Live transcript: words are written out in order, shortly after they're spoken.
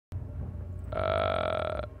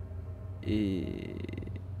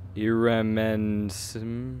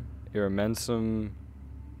Iremensum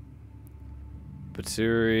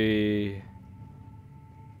Battery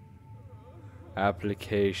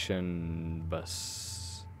Application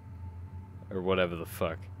Bus. Or whatever the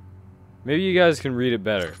fuck. Maybe you guys can read it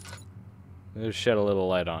better. Maybe shed a little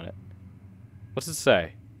light on it. What's it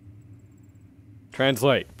say?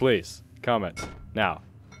 Translate, please. Comment. Now.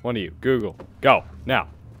 One of you. Google. Go. Now.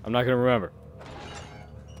 I'm not gonna remember.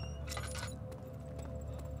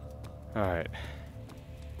 Alright.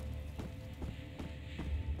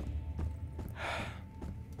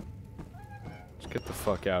 Let's get the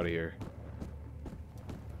fuck out of here.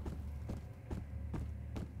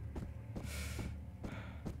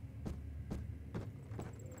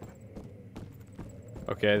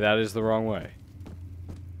 Okay, that is the wrong way.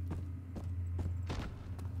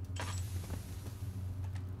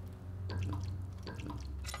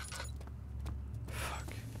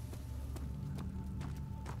 Fuck.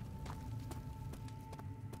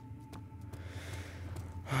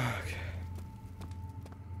 Okay.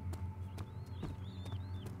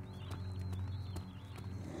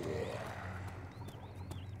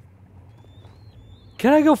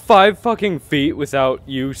 Can I go 5 fucking feet without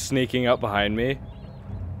you sneaking up behind me?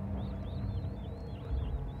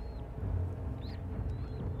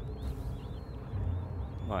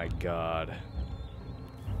 My God.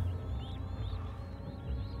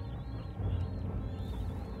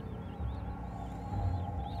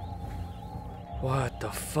 What the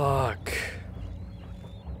fuck?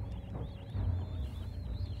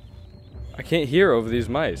 I can't hear over these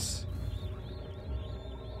mice.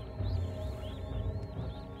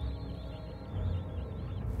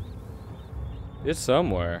 It's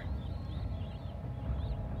somewhere.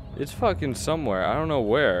 It's fucking somewhere. I don't know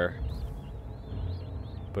where.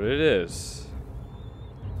 But it is.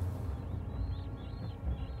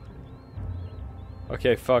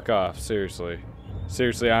 Okay, fuck off. Seriously.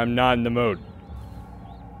 Seriously, I'm not in the mood.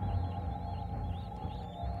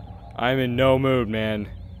 I'm in no mood, man.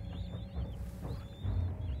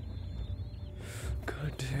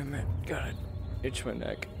 God damn it. Gotta itch my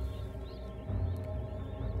neck.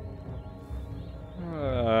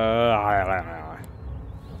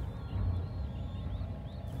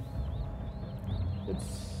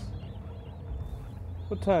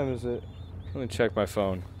 What time is it? Let me check my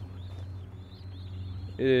phone.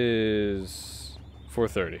 It is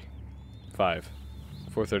 4:30.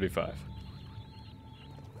 4:35.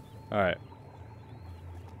 Alright.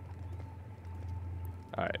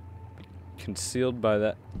 Alright. Concealed by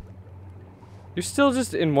that. You're still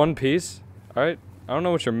just in one piece? Alright? I don't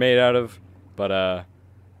know what you're made out of, but I'm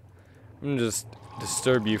gonna just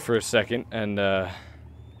disturb you for a second and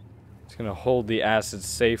it's gonna hold the acid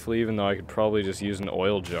safely, even though I could probably just use an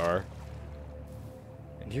oil jar.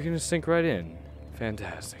 And you're gonna sink right in.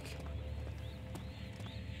 Fantastic.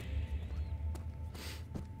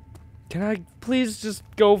 Can I please just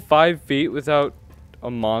go 5 feet without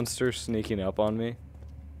a monster sneaking up on me?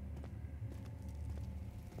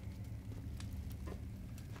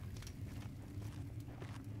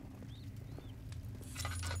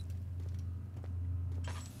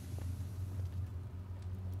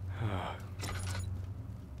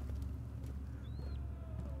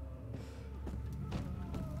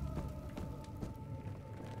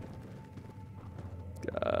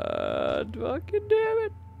 God fucking damn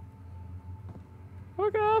it.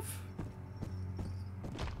 Fuck off.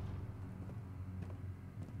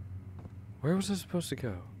 Where was I supposed to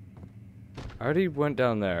go? I already went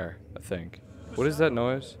down there, I think. What is that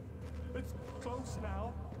noise? It's close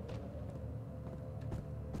now.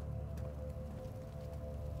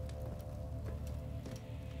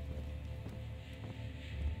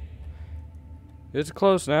 It's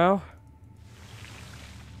close now.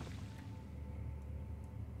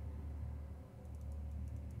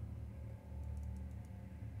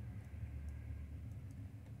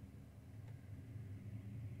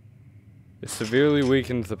 It severely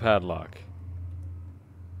weakens the padlock.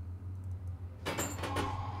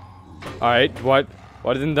 Alright, what?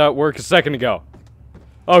 Why didn't that work a second ago?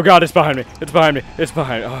 Oh god, it's behind me. It's behind me. It's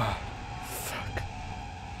behind. Oh, fuck.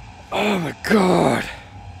 Oh my god.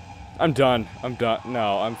 I'm done. I'm done.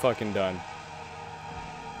 No, I'm fucking done.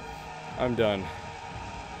 I'm done.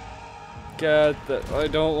 God, that I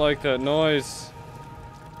don't like that noise.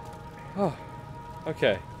 Oh,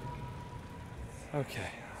 okay. Okay.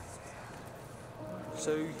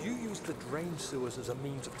 So you used the drain sewers as a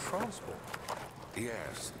means of transport?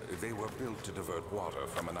 Yes, they were built to divert water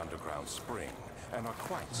from an underground spring and are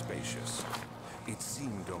quite spacious. It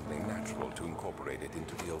seemed only natural to incorporate it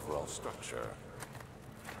into the overall structure.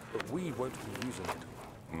 But we won't be using it.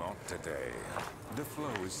 Not today. The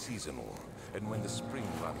flow is seasonal, and when the spring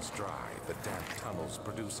runs dry, the damp tunnels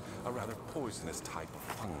produce a rather poisonous type of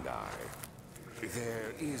fungi.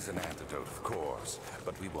 There is an antidote, of course,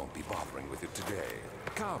 but we won't be bothering with it today.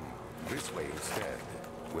 Come, this way instead.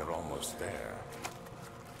 We're almost there.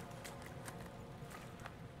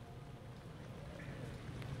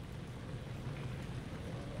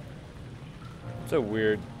 It's a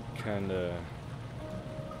weird kind of...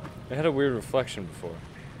 It had a weird reflection before.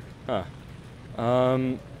 Huh.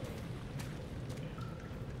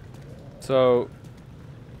 So...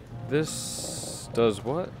 This does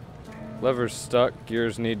what? Levers stuck,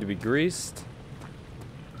 gears need to be greased.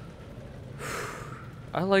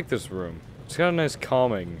 I like this room. It's got a nice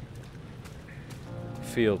calming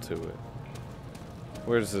feel to it.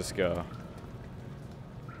 Where does this go?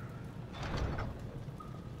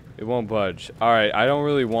 It won't budge. Alright, I don't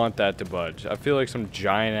really want that to budge. I feel like some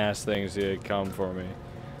giant ass thing's gonna come for me.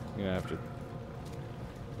 I'm gonna have to...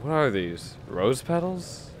 What are these? Rose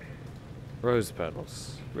petals? Rose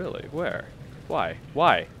petals. Really? Where? Why?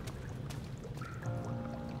 Why?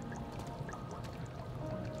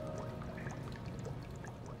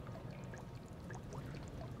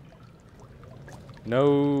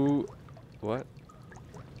 No... What?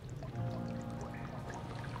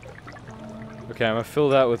 Okay, I'm gonna fill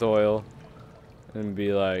that with oil. And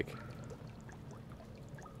be like...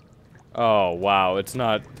 Oh, wow, it's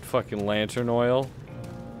not fucking lantern oil?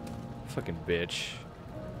 Fucking bitch.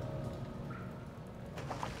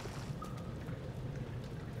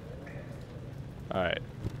 Alright.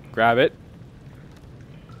 Grab it.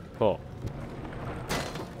 Pull.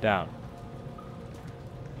 Down.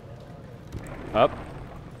 Up.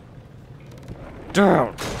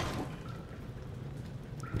 Down.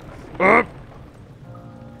 Up.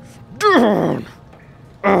 Down.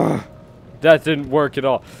 That didn't work at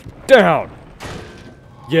all. Down.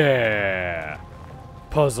 Yeah.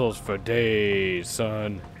 Puzzles for days,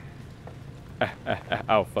 son.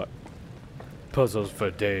 Ow, fuck. Puzzles for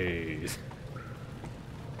days.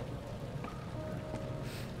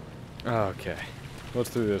 Okay. What's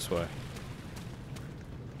through this way?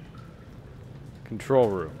 Control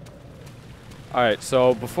room. Alright,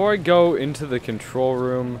 so before I go into the control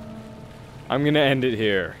room, I'm gonna end it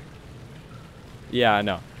here. Yeah, I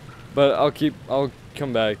know. But I'll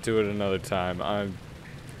come back to it another time.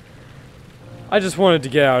 I just wanted to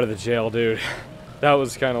get out of the jail, dude. That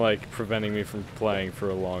was kind of like preventing me from playing for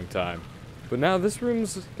a long time. But now this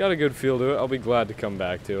room's got a good feel to it. I'll be glad to come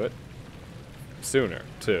back to it. Sooner,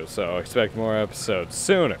 too. So expect more episodes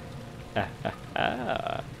sooner.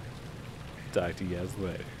 Talk to you guys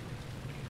later.